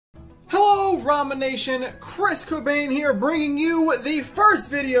Ramen Nation, Chris Cobain here, bringing you the first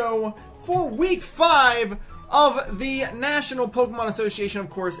video for Week 5 of the National Pokemon Association, of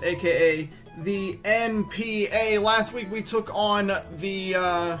course, aka the NPA. Last week we took on the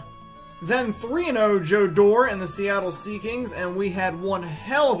then 3-0 Jodor and the Seattle Sea Kings, and we had one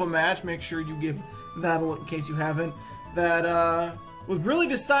hell of a match. Make sure you give that a look in case you haven't. That was really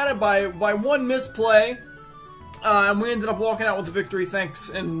decided by one misplay. And we ended up walking out with the victory, thanks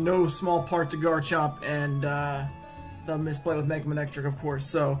in no small part to Garchomp and the misplay with Mega Manectric, of course.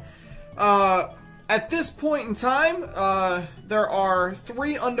 So, at this point in time, there are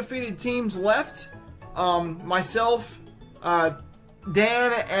 3 undefeated teams left. Myself,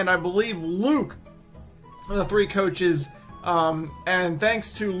 Dan, and I believe Luke are the 3 coaches. And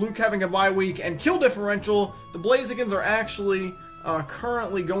thanks to Luke having a bye week and kill differential, the Blazikens are actually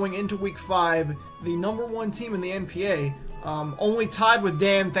currently going into Week 5, the #1 team in the NPA, only tied with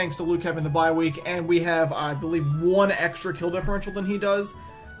Dan thanks to Luke having the bye week, and we have, I believe, 1 extra kill differential than he does,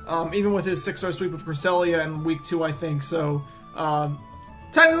 even with his 6-0 sweep of Cresselia in Week 2, I think. So,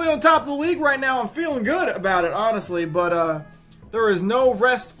 technically on top of the league right now. I'm feeling good about it, honestly, but there is no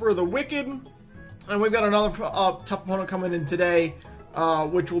rest for the wicked, and we've got another tough opponent coming in today,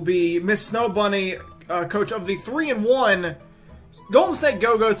 which will be Miss Snow Bunny, coach of the 3-1 Golden State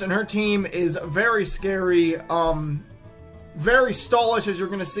Gogoats, and her team is very scary, very stallish, as you're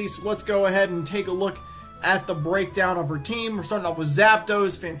going to see. So let's go ahead and take a look at the breakdown of her team. We're starting off with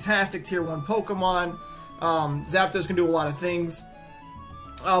Zapdos, fantastic Tier 1 Pokemon. Zapdos can do a lot of things,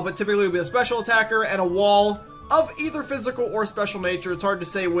 but typically it would be a special attacker and a wall of either physical or special nature. It's hard to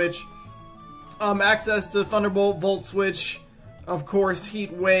say which. Access to Thunderbolt, Volt Switch, of course,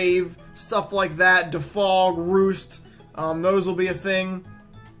 Heat Wave, stuff like that, Defog, Roost. Those will be a thing.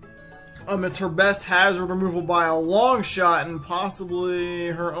 It's her best hazard removal by a long shot, and possibly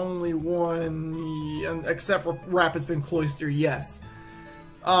her only one, except for Rapid Spin Cloyster, yes.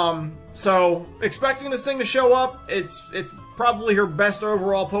 So, expecting this thing to show up. It's probably her best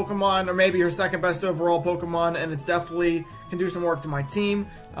overall Pokemon, or maybe her second best overall Pokemon, and it's definitely can do some work to my team.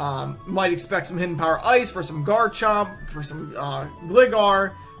 Might expect some Hidden Power Ice for some Garchomp, for some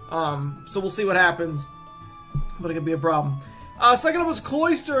Gligar, so we'll see what happens. But it could be a problem. Second up was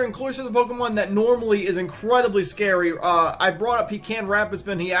Cloyster, and Cloyster is a Pokemon that normally is incredibly scary. I brought up he can Rapid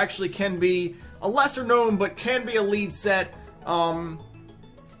Spin. He actually can be a lesser known, but can be a lead set.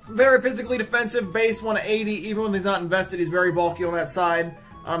 Very physically defensive, base 180. Even when he's not invested, he's very bulky on that side.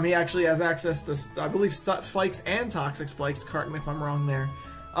 He actually has access to, I believe, spikes and toxic spikes. Correct me if I'm wrong there.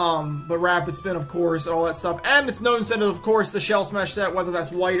 But Rapid Spin, of course, and all that stuff. And it's known set, of course, the Shell Smash set, whether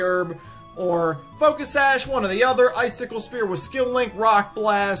that's White Herb or Focus Sash, one or the other. Icicle Spear with Skill Link, Rock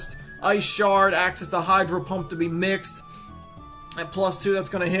Blast, Ice Shard, access to Hydro Pump to be mixed. At +2, that's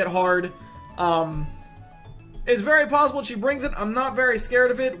going to hit hard. It's very possible she brings it. I'm not very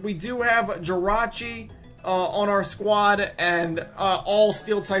scared of it. We do have Jirachi on our squad, and all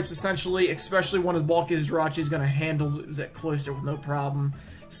steel types essentially, especially one as bulky as Jirachi, is going to handle that Cloyster with no problem.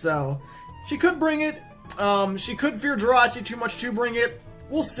 So, she could bring it. She could fear Jirachi too much to bring it.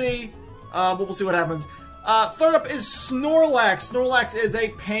 We'll see. But we'll see what happens. Third up is Snorlax. Snorlax is a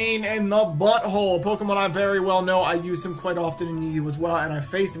pain in the butthole. Pokemon I very well know. I use him quite often in UU as well, and I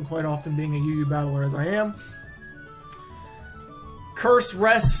faced him quite often being a UU battler as I am. Curse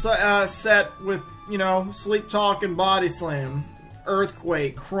Rest set with, you know, Sleep Talk and Body Slam.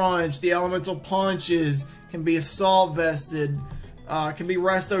 Earthquake, Crunch, the Elemental Punches, can be Assault Vested, can be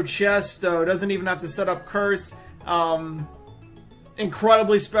Resto Chesto, doesn't even have to set up Curse.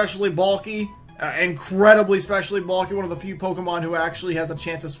 Incredibly specially bulky, one of the few Pokemon who actually has a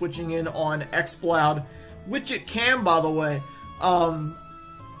chance of switching in on Exploud, which it can, by the way.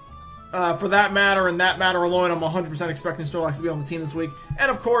 For that matter, and that matter alone, I'm 100% expecting Snorlax to be on the team this week.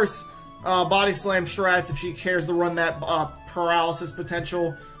 And of course, Body Slam Strats if she cares to run that paralysis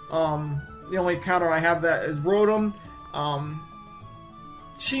potential. The only counter I have that is Rotom.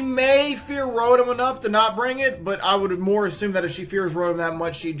 She may fear Rotom enough to not bring it, but I would more assume that if she fears Rotom that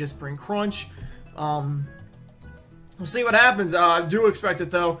much, she'd just bring Crunch. We'll see what happens. I do expect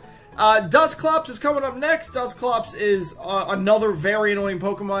it, though. Dusclops is coming up next. Dusclops is another very annoying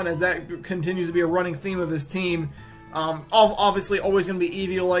Pokemon, as that continues to be a running theme of this team. Obviously, always going to be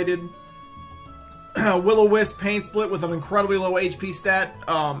Eviolated. Will-O-Wisp, Pain Split with an incredibly low HP stat.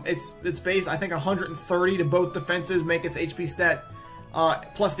 Its base, I think, 130 to both defenses make its HP stat.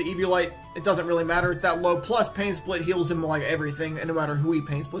 Plus the Eviolite, it doesn't really matter, it's that low. Plus Pain Split heals him like everything, and no matter who he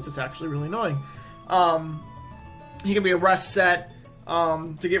Pain Splits, it's actually really annoying. He can be a rest set.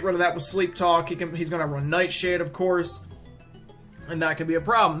 To get rid of that with Sleep Talk, he's going to run Nightshade, of course, and that could be a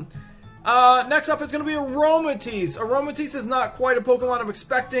problem. Next up is going to be Aromatisse. Aromatisse is not quite a Pokemon I'm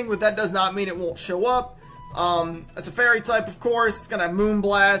expecting, but that does not mean it won't show up. It's a fairy type, of course. It's going to have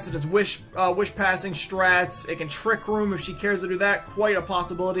Moonblast. It has Wish Passing strats. It can Trick Room if she cares to do that. Quite a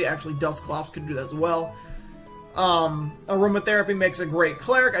possibility. Actually, Dusclops could do that as well. Aromatherapy makes a great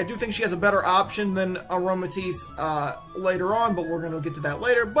cleric. I do think she has a better option than Aromatisse later on, but we're going to get to that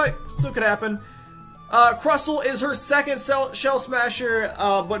later. But still could happen. Crustle is her second Shell Smasher,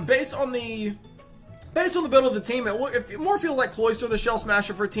 but based on the build of the team, it more feels like Cloyster the Shell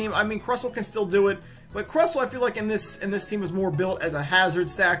Smasher for a team. I mean, Crustle can still do it, but Crustle I feel like in this team is more built as a hazard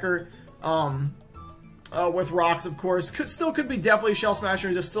stacker. With rocks, of course. Could be definitely Shell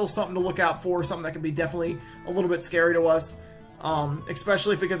Smasher, just still something to look out for, something that could be definitely a little bit scary to us.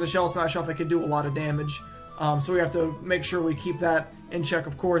 Especially if it gets a Shell Smash off, it could do a lot of damage. So we have to make sure we keep that in check,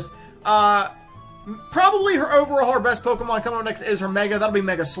 of course. Probably her best Pokemon coming up next is her Mega. That'll be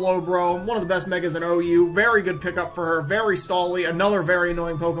Mega Slowbro, one of the best Megas in OU. Very good pickup for her, very stally, another very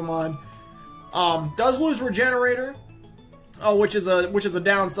annoying Pokemon. Does lose Regenerator. Which is a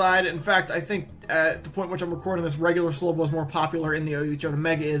downside. In fact, I think at the point in which I'm recording this, regular Slowbro is more popular in the OU than the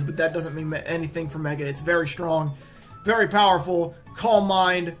Mega is, but that doesn't mean anything for Mega. It's very strong, very powerful. Calm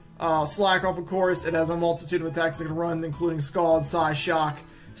Mind, Slack Off, of course. It has a multitude of attacks it can run, including Scald, Psy Shock,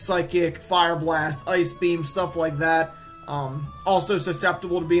 Psychic, Fire Blast, Ice Beam, stuff like that. Also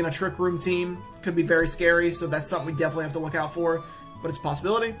susceptible to being a Trick Room team. Could be very scary, so that's something we definitely have to look out for, but it's a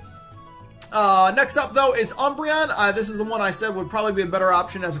possibility. Next up, though, is Umbreon. This is the one I said would probably be a better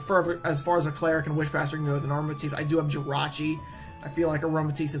option as far as a Cleric and Wishpasser can go than Aromatisse. I do have Jirachi. I feel like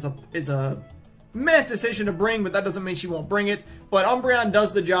Aromatisse is a meh decision to bring, but that doesn't mean she won't bring it. But Umbreon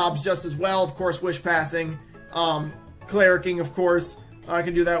does the jobs just as well. Of course, Wish Passing, Clericking, of course. I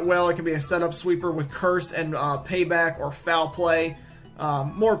can do that well. It can be a setup sweeper with Curse and Payback or Foul Play.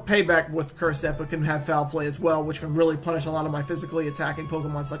 More Payback with Curse set, but can have Foul Play as well, which can really punish a lot of my physically attacking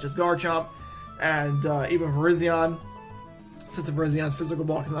Pokemon such as Garchomp and even Virizion. Since Virizion's physical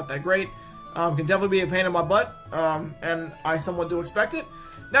bulk is not that great. Can definitely be a pain in my butt, and I somewhat do expect it.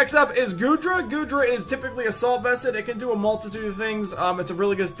 Next up is Goodra. Goodra is typically Assault Vested. It can do a multitude of things. It's a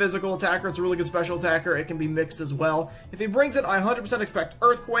really good physical attacker. It's a really good special attacker. It can be mixed as well. If he brings it, I 100% expect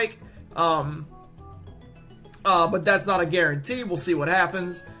Earthquake. But that's not a guarantee. We'll see what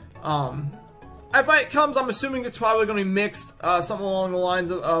happens. If it comes, I'm assuming it's probably going to be mixed. Something along the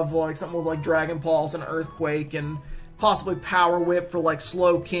lines of like something with like Dragon Pulse and Earthquake and possibly Power Whip for like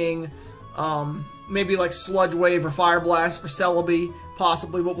Slow King. Maybe like Sludge Wave or Fire Blast for Celebi.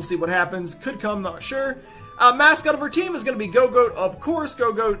 Possibly, but we'll see what happens. Could come, not sure. Mascot of her team is going to be Gogoat, of course.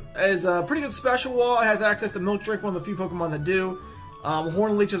 Gogoat is a pretty good special wall. It has access to Milk Drink, one of the few Pokemon that do.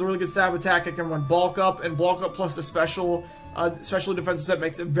 Horn Leech is a really good stab attack. It can run Bulk Up, and Bulk Up plus the special defensive set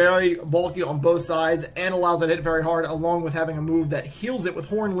makes it very bulky on both sides and allows it to hit very hard, along with having a move that heals it with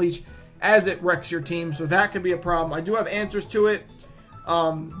Horn Leech as it wrecks your team, so that could be a problem. I do have answers to it,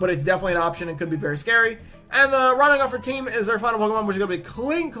 but it's definitely an option and could be very scary. And rounding off her team is our final Pokemon, which is going to be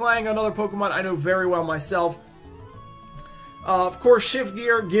Kling Clang, another Pokemon I know very well myself. Of course, Shift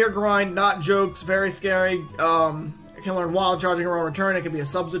Gear, Gear Grind, not jokes, very scary. It can learn Wild Charging around return. It can be a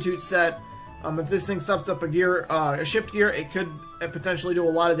substitute set. If this thing subs up a Shift Gear, it could potentially do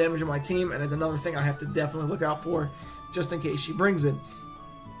a lot of damage to my team, and it's another thing I have to definitely look out for, just in case she brings it.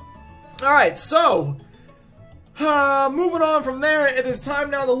 Alright, so moving on from there, it is time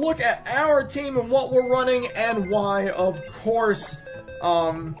now to look at our team and what we're running and why, of course.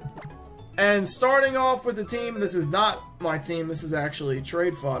 And starting off with the team, this is not my team, this is actually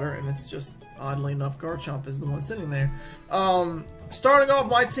trade fodder, and it's just, oddly enough, Garchomp is the one sitting there. Starting off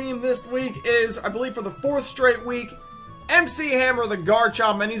my team this week is, I believe for the 4th straight week, MC Hammer the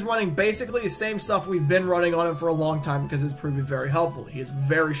Garchomp, and he's running basically the same stuff we've been running on him for a long time because it's proving very helpful. He is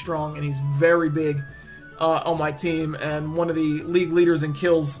very strong and he's very big on my team, and one of the league leaders in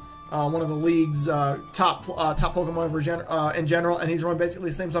kills, one of the league's top Pokemon in general, and he's running basically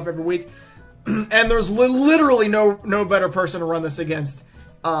the same stuff every week. And there's literally no better person to run this against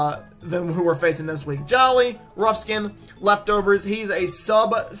than who we're facing this week. Jolly, Rough-Skin, Leftovers. He's a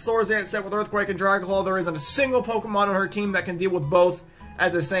sub-Swordsdance set with Earthquake and Dragon Claw. There isn't a single Pokemon on her team that can deal with both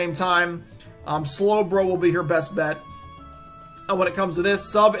at the same time. Slowbro will be her best bet. When it comes to this,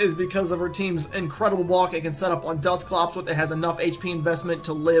 sub is because of her team's incredible block. It can set up on Dusclops with it has enough HP investment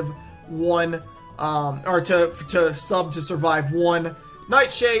to live one, or to sub to survive one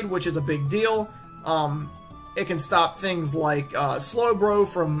Nightshade, which is a big deal. It can stop things like Slowbro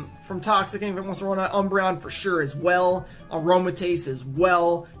from Toxicking if it wants to run out. Umbreon for sure as well. Aromatisse as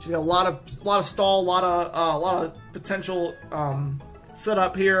well. She's got a lot of stall, a lot of potential set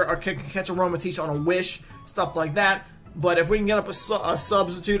up here, or catch a Aromatisse on a wish, stuff like that. But if we can get up a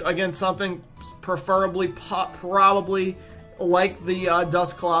substitute against something, preferably, probably like the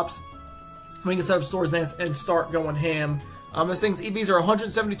Dusclops, we can set up Swords Dance and start going ham. This thing's EVs are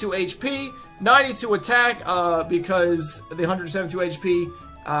 172 HP, 92 attack, because the 172 HP,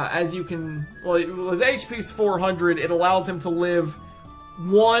 as you can, well, his HP's 400, it allows him to live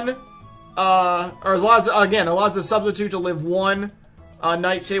one, or allows the substitute to live one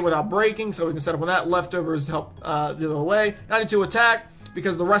Nightshade without breaking, so we can set up with that. Leftovers help the other way. 92 attack,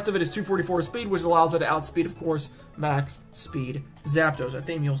 because the rest of it is 244 speed, which allows it to outspeed, of course, max speed Zapdos, a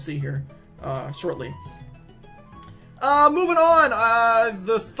theme you'll see here shortly. Moving on,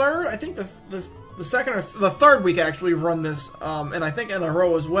 the third, I think the second or the third week actually we've run this, and I think in a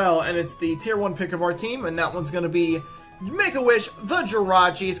row as well, and it's the tier 1 pick of our team, and that one's going to be Make-A-Wish, the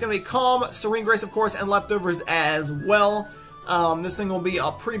Jirachi. It's going to be Calm, Serene Grace, of course, and Leftovers as well. This thing will be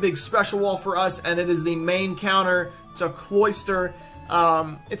a pretty big special wall for us, and it is the main counter to Cloyster.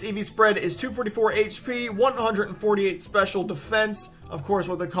 Its EV spread is 244 HP, 148 special defense, of course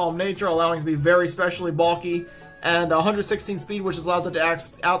with the Calm nature, allowing it to be very specially bulky, and 116 speed, which allows it to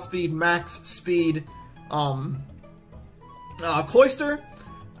outspeed max speed Cloyster.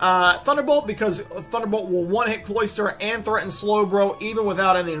 Thunderbolt, because Thunderbolt will one-hit Cloyster and threaten Slowbro even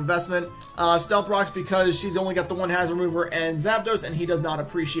without any investment. Stealth Rocks, because she's only got the one hazard remover and Zapdos, and he does not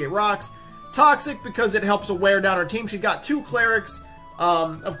appreciate rocks. Toxic, because it helps to wear down her team. She's got 2 Clerics,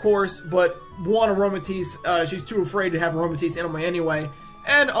 of course, but 1 Aromatisse. She's too afraid to have Aromatisse in me anyway.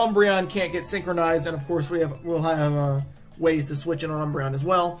 And Umbreon can't get synchronized, and of course we'll have ways to switch in on Umbreon as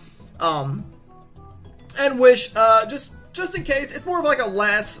well. And Wish, just in case, it's more of like a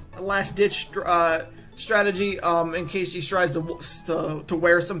last ditch strategy, in case she tries to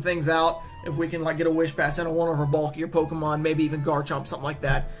wear some things out. If we can like get a Wish Pass in on one of her bulkier Pokemon, maybe even Garchomp, something like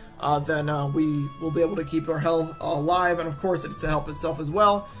that, then we will be able to keep their health alive, and of course it's to help itself as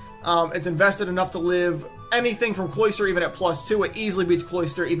well. It's invested enough to live anything from Cloyster, even at +2. It easily beats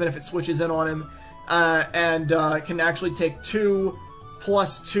Cloyster, even if it switches in on him, and can actually take 2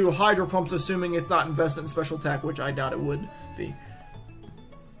 +2 Hydro Pumps, assuming it's not invested in special attack, which I doubt it would be.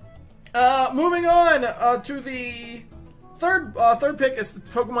 Moving on to the third pick is the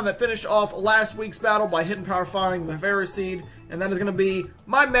Pokemon that finished off last week's battle by Hidden Power Firing the Ferroseed, and that is going to be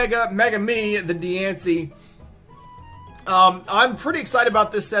my Mega Me, the Diancie. I'm pretty excited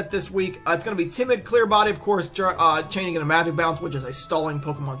about this set this week. It's going to be Timid, Clear Body, of course, chaining in a Magic Bounce, which is a stalling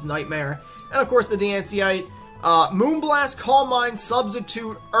Pokemon's nightmare, and of course the Diancieite. Moonblast, Calm Mind,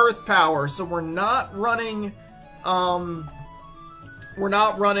 Substitute, Earth Power. So we're not running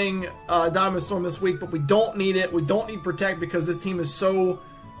Diamond Storm this week, but we don't need it. We don't need Protect because this team is so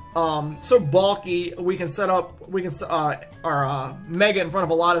bulky. We can set our Mega in front of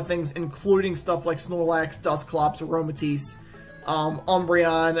a lot of things, including stuff like Snorlax, Dusclops, Aromatisse,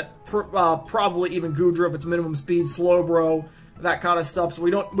 Umbreon, probably even Goodra if it's minimum speed, Slowbro, that kind of stuff. So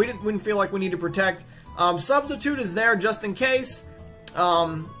we didn't feel like we need to Protect. Substitute is there just in case.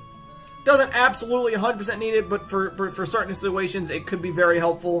 Doesn't absolutely 100% need it, but for certain situations it could be very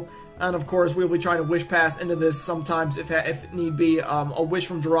helpful. And of course we'll be trying to Wish Pass into this sometimes if need be. A Wish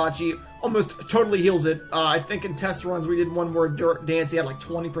from Jirachi almost totally heals it. I think in test runs we did one where Diancie had like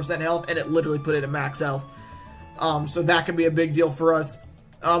 20% health and it literally put it at max health. So that could be a big deal for us.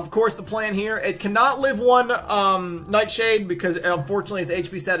 Of course, the plan here, it cannot live one Nightshade because unfortunately its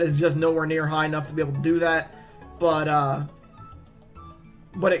HP stat is just nowhere near high enough to be able to do that.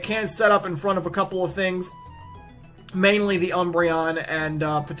 But it can set up in front of a couple of things, mainly the Umbreon, and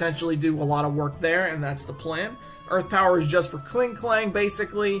potentially do a lot of work there, and that's the plan. Earth Power is just for Kling Klang,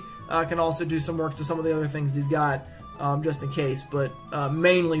 basically. Can also do some work to some of the other things he's got, just in case. But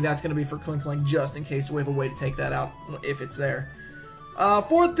mainly that's going to be for Kling Klang, just in case we have a way to take that out if it's there.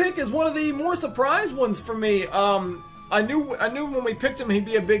 Fourth pick is one of the more surprise ones for me. I knew when we picked him he'd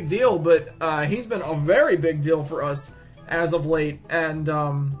be a big deal, but he's been a very big deal for us as of late, and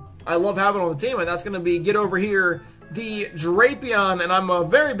I love having him on the team, and that's going to be, get over here, the Drapion, and I'm a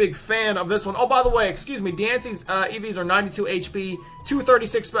very big fan of this one. Oh, by the way, excuse me, Diancie's EVs are 92 HP,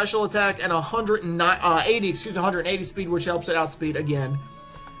 236 special attack, and 180 speed, which helps it outspeed, again,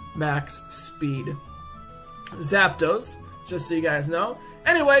 max speed Zapdos, just so you guys know.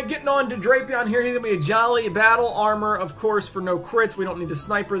 Anyway, getting on to Drapion here, he's going to be a Jolly Battle Armor, of course, for no crits. We don't need a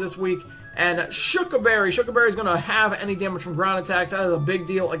Sniper this week. And Shukaberry. Shukaberry is going to have any damage from ground attacks. That is a big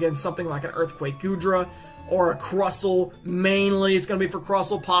deal against something like an Earthquake Goodra or a Crustle. Mainly, it's going to be for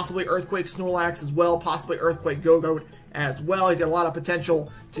Crustle, possibly Earthquake Snorlax as well, possibly Earthquake Gogoat as well. He's got a lot of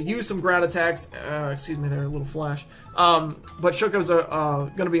potential to use some ground attacks. Excuse me there, a little flash. But Shuko's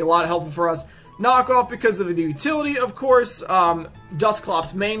going to be a lot helpful for us. Knockoff because of the utility, of course.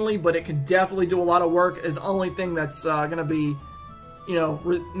 Dusclops mainly, but it can definitely do a lot of work. The only thing that's going to be, you know,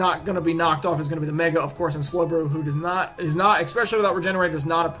 not going to be knocked off is going to be the Mega, of course, and Slowbro, who is not, especially without Regenerator, does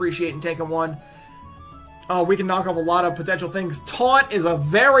not appreciate and taking one. We can knock off a lot of potential things. Taunt is a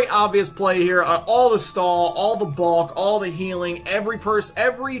very obvious play here. All the stall, all the bulk, all the healing,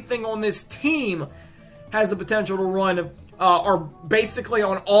 everything on this team has the potential to run, or basically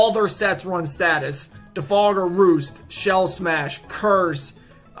on all their sets run status. Defog or Roost, Shell Smash, Curse,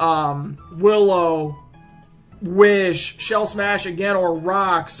 Willow, Wish, Shell Smash again, or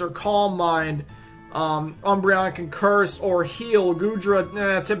Rocks, or Calm Mind. Umbreon can Curse or heal.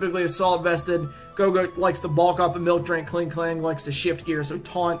 Goodra, typically Assault Vested. Gogoat likes to bulk up and Milk Drain. Kling Klang likes to shift gear, so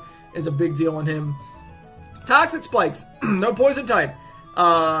Taunt is a big deal on him. Toxic Spikes, no Poison type.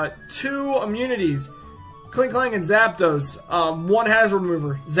 2 immunities, Kling Klang and Zapdos. 1 Hazard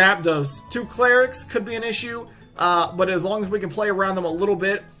Remover, Zapdos. 2 Clerics could be an issue, but as long as we can play around them a little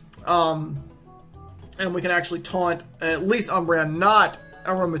bit, and we can actually taunt at least Umbreon, not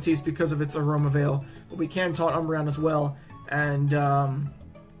Aromatisse because of its Aroma Veil, but we can taunt Umbreon as well, and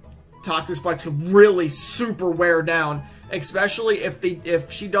Toxic Spikes can really super wear down, especially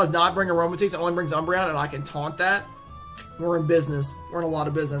if she does not bring Aromatisse and only brings Umbreon, and I can taunt that. We're in business. We're in a lot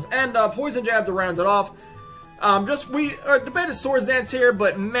of business. And Poison Jab to round it off. We debated Swords Dance here,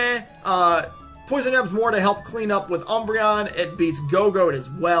 but meh. Poison Jab's more to help clean up with Umbreon. It beats Gogoat as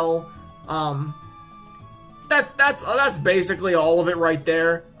well. That's basically all of it right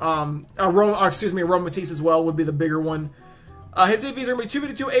there. Aromatisse as well would be the bigger one. His EVs are going to be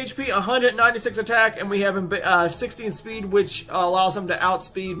 252 HP, 196 attack, and we have him 16 speed, which allows him to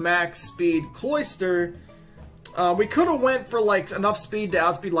outspeed max speed Cloyster. We could have went for like enough speed to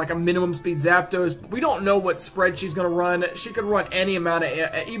outspeed like a minimum speed Zapdos, but we don't know what spread she's going to run. She could run any amount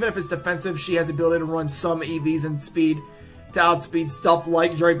of, even if it's defensive, she has the ability to run some EVs and speed to outspeed stuff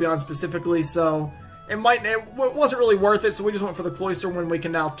like Drapion specifically, so it wasn't really worth it, so we just went for the Cloyster when we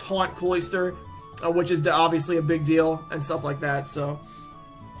can now taunt Cloyster, which is obviously a big deal and stuff like that, so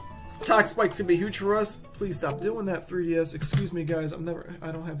Toxic Spikes can be huge for us. Please stop doing that, 3DS. Excuse me, guys. I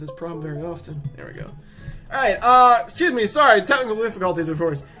don't have this problem very often. There we go. Alright, excuse me, sorry, technical difficulties, of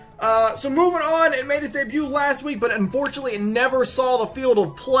course. So moving on, it made its debut last week, but unfortunately it never saw the field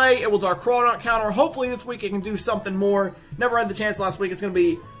of play. It was our Chrononaut counter. Hopefully this week it can do something more. Never had the chance last week. It's going to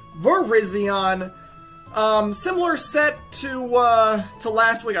be Virizion. Similar set to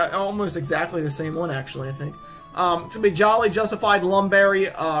last week. Almost exactly the same one, actually, I think. It's going to be Jolly, Justified, Lumberry,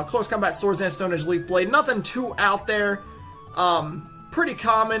 Close Combat, Swords Dance, Stone Edge, Leaf Blade. Nothing too out there. Pretty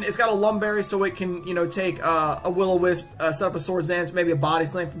common. It's got a Lumberry, so it can, you know, take a Will-O-Wisp, set up a Swords Dance, maybe a Body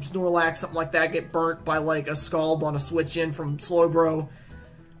Slam from Snorlax, something like that, get burnt by, like, a Scald on a Switch-In from Slowbro,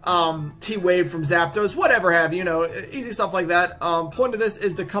 T-Wave from Zapdos, whatever have you know, easy stuff like that. Point of this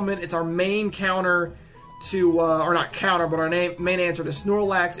is to come in, it's our main counter to, or not counter, but our main answer to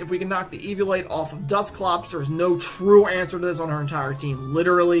Snorlax. If we can knock the Eviolite off of Dusclops, there's no true answer to this on our entire team,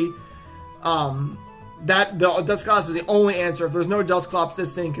 literally. The Dusclops is the only answer. If there's no Dusclops,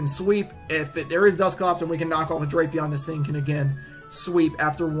 this thing can sweep. If there is Dusclops and we can knock off a Drapion, this thing can again sweep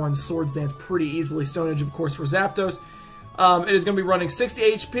after one Swords Dance pretty easily. Stone Edge, of course, for Zapdos. It is going to be running 60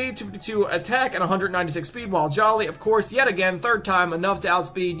 HP, 252 attack, and 196 speed, while Jolly, of course, yet again, third time, enough to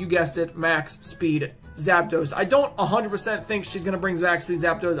outspeed, you guessed it, max speed Zapdos. I don't 100% think she's going to bring max speed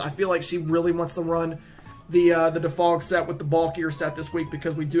Zapdos. I feel like she really wants to run the Defog set with the bulkier set this week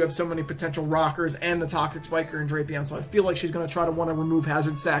because we do have so many potential rockers and the Toxic Spiker and Drapion, so I feel like she's going to try to want to remove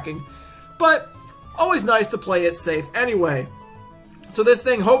Hazard Sacking. But always nice to play it safe anyway. So this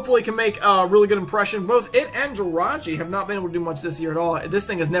thing hopefully can make a really good impression. Both it and Jirachi have not been able to do much this year at all. This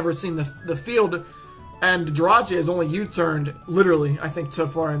thing has never seen the field, and Jirachi has only U-turned, literally, I think, so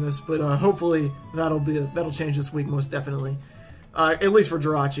far in this. But hopefully that'll change this week, most definitely. At least for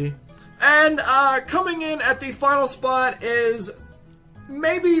Jirachi. And coming in at the final spot is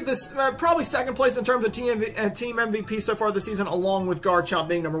maybe this, probably second place in terms of team MVP so far this season, along with Garchomp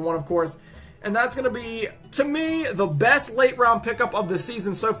being number 1, of course. And that's going to be, to me, the best late round pickup of the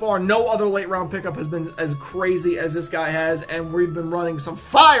season so far. No other late round pickup has been as crazy as this guy has, and we've been running some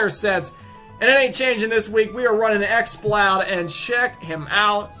fire sets, and it ain't changing this week. We are running Exploud, and check him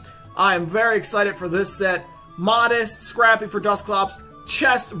out. I am very excited for this set. Modest, Scrappy for Dusclops,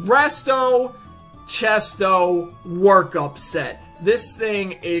 Chesto workup set. This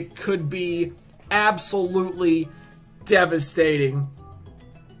thing, it could be absolutely devastating.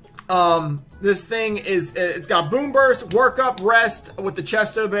 This thing is, it's got Boom Burst, Work Up, Rest with the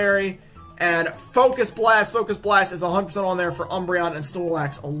Chesto Berry, and Focus Blast. Focus Blast is 100% on there for Umbreon and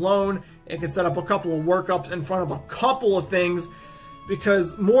Snorlax alone. It can set up a couple of workups in front of a couple of things,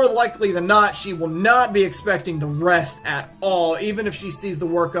 because more likely than not, she will not be expecting the rest at all. Even if she sees the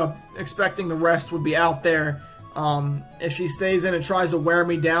workup, expecting the rest would be out there. If she stays in and tries to wear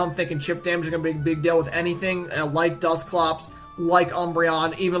me down, thinking chip damage is going to be a big deal with anything, like Dusclops, like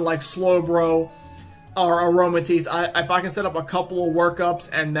Umbreon, even like Slowbro or Aromatisse, if I can set up a couple of workups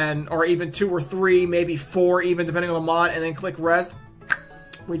and then, or even 2 or 3, maybe 4 even, depending on the mod, and then click rest,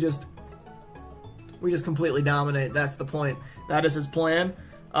 we just completely dominate. That's the point. That is his plan.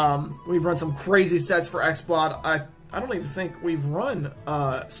 We've run some crazy sets for X-Plot. I don't even think we've run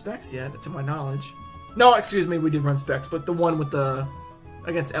Specs yet, to my knowledge. No, excuse me, we did run Specs, but the one with the,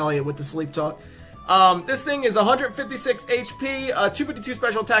 against Elliot with the Sleep Talk. This thing is 156 HP, 252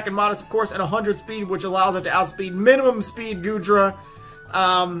 special attack and modest, of course, and 100 speed, which allows it to outspeed minimum speed Goodra.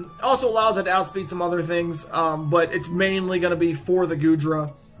 Also allows it to outspeed some other things, but it's mainly going to be for the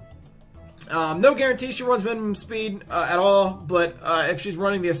Goodra. No guarantee she runs minimum speed at all, but if she's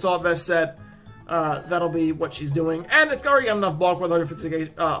running the Assault Vest set, that'll be what she's doing. And it's already got enough bulk with 156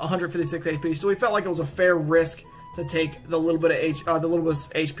 HP, so we felt like it was a fair risk to take the little bit of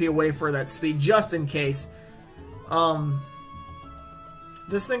HP away for that speed, just in case.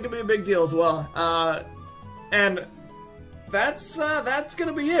 This thing could be a big deal as well. And that's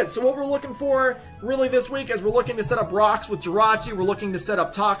gonna be it. So what we're looking for really this week is we're looking to set up rocks with Jirachi. We're looking to set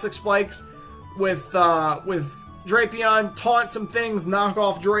up Toxic Spikes with Drapion, taunt some things, knock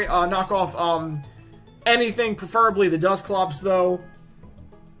off anything, preferably the Dusclops though,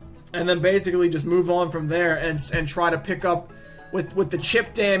 and then basically just move on from there and try to pick up with the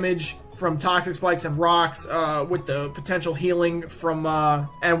chip damage from Toxic Spikes and rocks, with the potential healing from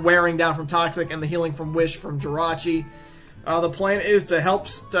and wearing down from Toxic and the healing from Wish from Jirachi. The plan is to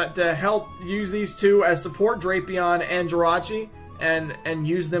help use these two as support, Drapion and Jirachi, and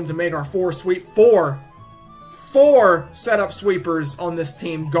use them to make our four setup sweepers on this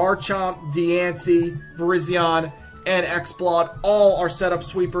team. Garchomp, Diancie, Virizion, and X-Plot all are setup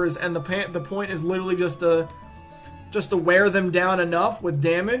sweepers, and the point is literally just to wear them down enough with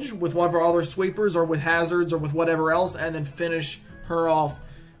damage, with whatever other sweepers, or with hazards, or with whatever else, and then finish her off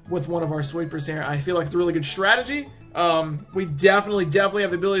with one of our sweepers here. I feel like it's a really good strategy. We definitely have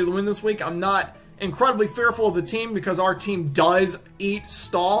the ability to win this week. I'm not incredibly fearful of the team because our team does eat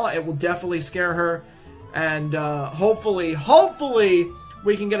stall. It will definitely scare her. And hopefully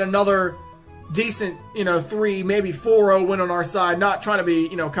we can get another decent, 3, maybe 4-0 win on our side. Not trying to be,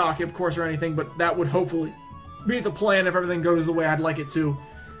 cocky, of course, or anything, but that would hopefully be the plan if everything goes the way I'd like it to.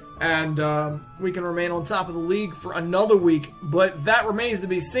 And we can remain on top of the league for another week. But that remains to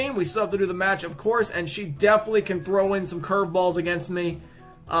be seen. We still have to do the match, of course, and she definitely can throw in some curveballs against me.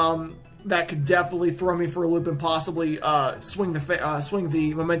 That could definitely throw me for a loop and possibly swing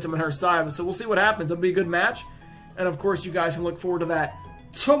the momentum on her side. So we'll see what happens. It'll be a good match. And of course, you guys can look forward to that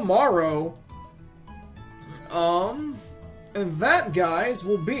tomorrow. And that, guys,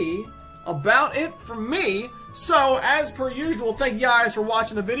 will be about it from me. So, as per usual, thank you guys for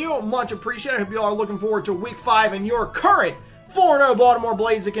watching the video. Much appreciated. I hope you all are looking forward to Week 5 and your current 4-0 Baltimore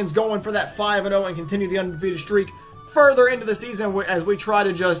Blazikens going for that 5-0 and continue the undefeated streak further into the season as we try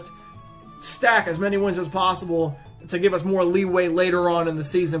to just stack as many wins as possible to give us more leeway later on in the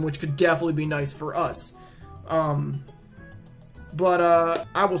season, which could definitely be nice for us. I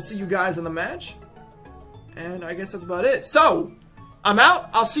will see you guys in the match, and I guess that's about it. So, I'm out.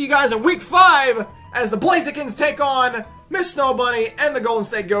 I'll see you guys in Week 5 as the Blazikens take on Miss Snow Bunny and the Golden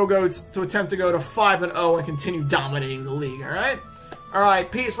State Go-Goats to attempt to go to 5-0 and continue dominating the league, alright? Alright,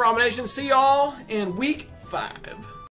 peace, Ramen Nation. See y'all in Week 5.